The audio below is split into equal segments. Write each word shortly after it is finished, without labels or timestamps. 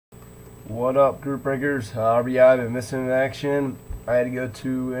What up, group breakers? RBI, been missing in action. I had to go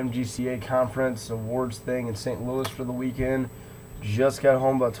to MGCA conference awards thing in St. Louis for the weekend. Just got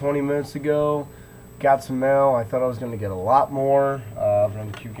home about 20 minutes ago. Got some mail. I thought I was going to get a lot more. But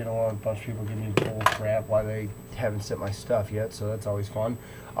I'm keep getting a bunch of people giving me full crap why they haven't sent my stuff yet, so that's always fun.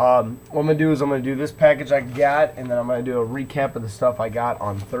 What I'm going to do is I'm going to do this package I got, and then I'm going to do a recap of the stuff I got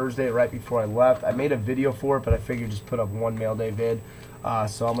on Thursday right before I left. I made a video for it, but I figured just put up one mail day vid.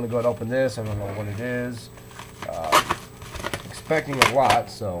 So I'm going to go ahead and open this. I don't know what it is. Expecting a lot,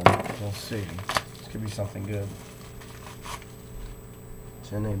 so we'll see. This could be something good.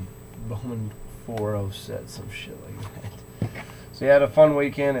 It's in a Bowman 4.0 set, some shit like that. So yeah, I had a fun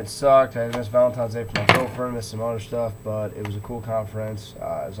weekend. It sucked. I missed Valentine's Day for my girlfriend, missed some other stuff, but it was a cool conference.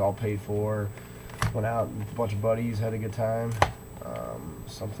 It was all paid for. Went out with a bunch of buddies, had a good time.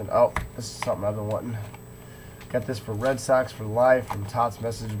 Oh, this is something I've been wanting. Got this for Red Sox for Life from Todd's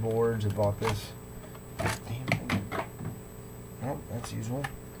Message Boards. I bought this. Damn thing. Oh, that's usual.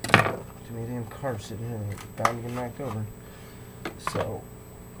 Too many damn cards sitting here. Bound to get knocked over. So,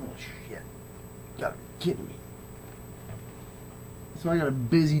 oh shit. You gotta be kidding me. So I got a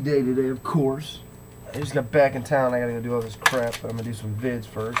busy day today, of course. I just got back in town. I gotta go do all this crap, but I'm gonna do some vids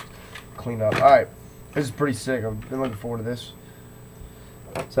first. Clean up. Alright. This is pretty sick. I've been looking forward to this.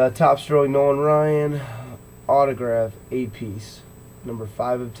 So top Sterling Nolan Ryan. Autograph 8-piece, number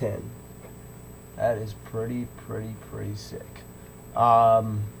 5 of 10. That is pretty sick.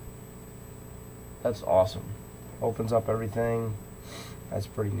 That's awesome. Opens up everything. That's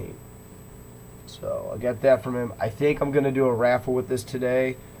pretty neat. So I got that from him. I think I'm gonna do a raffle with this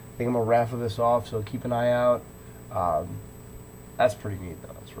today. I think I'm gonna raffle this off. So keep an eye out. That's pretty neat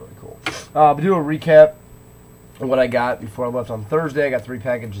though. That's really cool. But do a recap of what I got before I left on Thursday. I got 3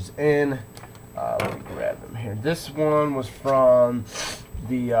 packages in. Let me grab them here. This one was from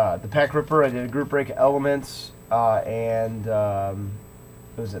the Pack Ripper. I did a group break Elements, and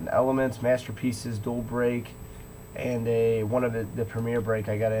it was an Elements, Masterpieces, dual break, and one of the Premier break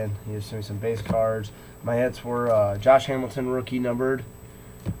I got in. He just sent me some base cards. My hits were Josh Hamilton, rookie numbered,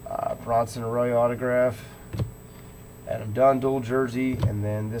 Bronson Arroyo autograph, Adam Dunn dual jersey, and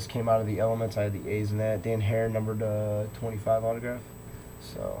then this came out of the Elements. I had the A's in that. Dan Hare numbered 25 autograph.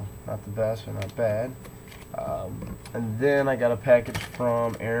 So, not the best, but not bad. And then I got a package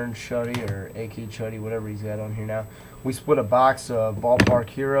from Aaron Chuddy, or AK Chuddy, whatever he's got on here now. We split a box of Ballpark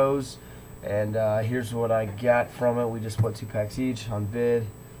Heroes, and here's what I got from it. We just split 2 packs each on vid.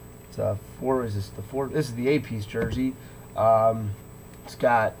 It's this is the 8-piece jersey. It's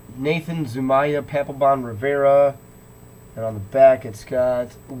got Nathan, Zumaya, Papelbon, Rivera, and on the back it's got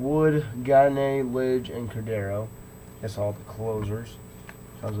Wood, Gane, Lidge, and Cordero. That's all the closers.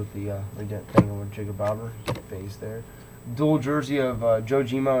 Comes with the redent thing with Jigga Bobber base there. Dual jersey of Joe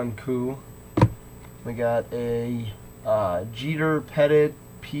Jima and Koo. We got a Jeter, Pettit,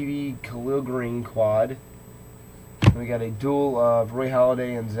 PV, Khalil Green quad. We got a dual of Roy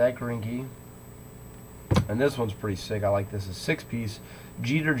Halladay and Zach Greinke. And this one's pretty sick. I like this. A 6-piece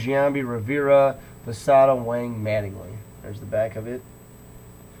Jeter, Giambi, Rivera, Posada, Wang, Mattingly. There's the back of it.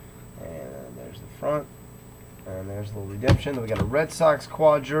 And there's the front. And there's a little redemption. Then we got a Red Sox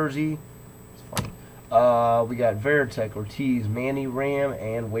quad jersey. It's fun. We got Veritek, Ortiz, Manny, Ram,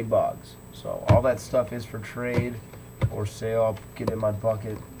 and Wade Boggs. So all that stuff is for trade or sale. I'll get in my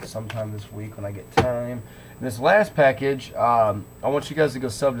bucket sometime this week when I get time. And this last package, I want you guys to go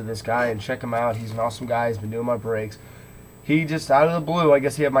sub to this guy and check him out. He's an awesome guy. He's been doing my breaks. He just, out of the blue, I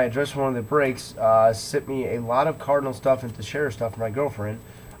guess he had my address for one of the breaks, sent me a lot of Cardinal stuff and Teixeira stuff for my girlfriend.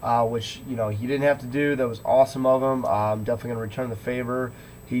 Which, you know, he didn't have to do. That was awesome of him. I'm definitely going to return the favor.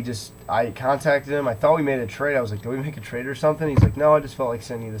 I contacted him. I thought we made a trade. I was like, do we make a trade or something? He's like, no, I just felt like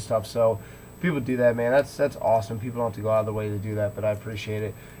sending you the stuff. So people do that, man. That's awesome. People don't have to go out of their way to do that, but I appreciate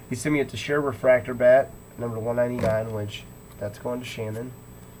it. He sent me a Teixeira refractor bat, number 199, which that's going to Shannon,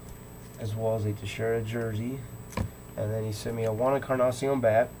 as well as a Teixeira jersey. And then he sent me a Juan Encarnacion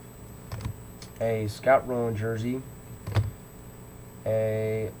bat, a Scott Rowland jersey,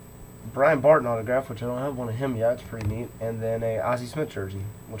 a Brian Barton autograph, which I don't have one of him yet. It's pretty neat. And then a Ozzie Smith jersey,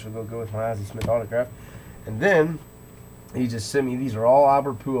 which will go good with my Ozzie Smith autograph. And then he just sent me, these are all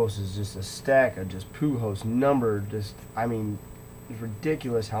Albert Pujols, just a stack of just Pujols numbered. Just, I mean, it's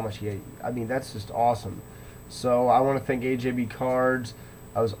ridiculous how much he had. I mean, that's just awesome. So I want to thank ajbcards.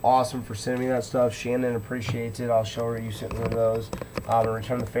 That was awesome for sending me that stuff. Shannon appreciates it. I'll show her you sent me one of those. And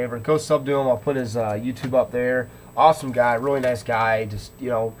return the favor. Go sub to him. I'll put his YouTube up there. Awesome guy, really nice guy. Just, you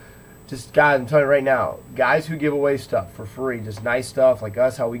know, just guys, I'm telling you right now, guys who give away stuff for free, just nice stuff like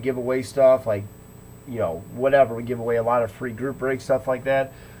us, how we give away stuff, like, you know, whatever. We give away a lot of free group break stuff like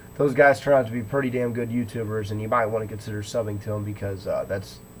that. those guys turn out to be pretty damn good YouTubers, and you might want to consider subbing to them because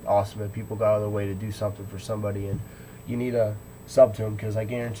that's awesome if people go out of their way to do something for somebody, and you need a sub to them because I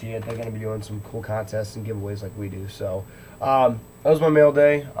guarantee it, they're going to be doing some cool contests and giveaways like we do. So that was my mail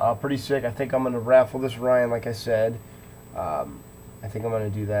day. Pretty sick. I think I'm going to raffle this Ryan, like I said. I think I'm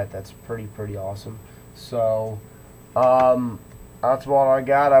going to do that. That's pretty awesome. So that's all I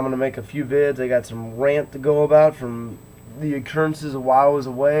got. I'm going to make a few vids. I got some rant to go about from the occurrences of while I was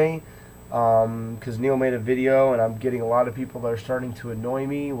away, because Neil made a video and I'm getting a lot of people that are starting to annoy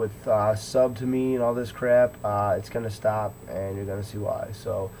me with sub to me and all this crap. It's going to stop, and you're going to see why.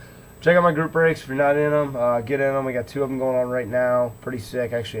 So check out my group breaks if you're not in them. Get in them. We got 2 of them going on right now. Pretty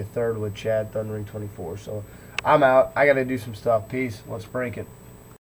sick. Actually a third with Chad Thundering 24. So I'm out. I got to do some stuff. Peace. Let's break it.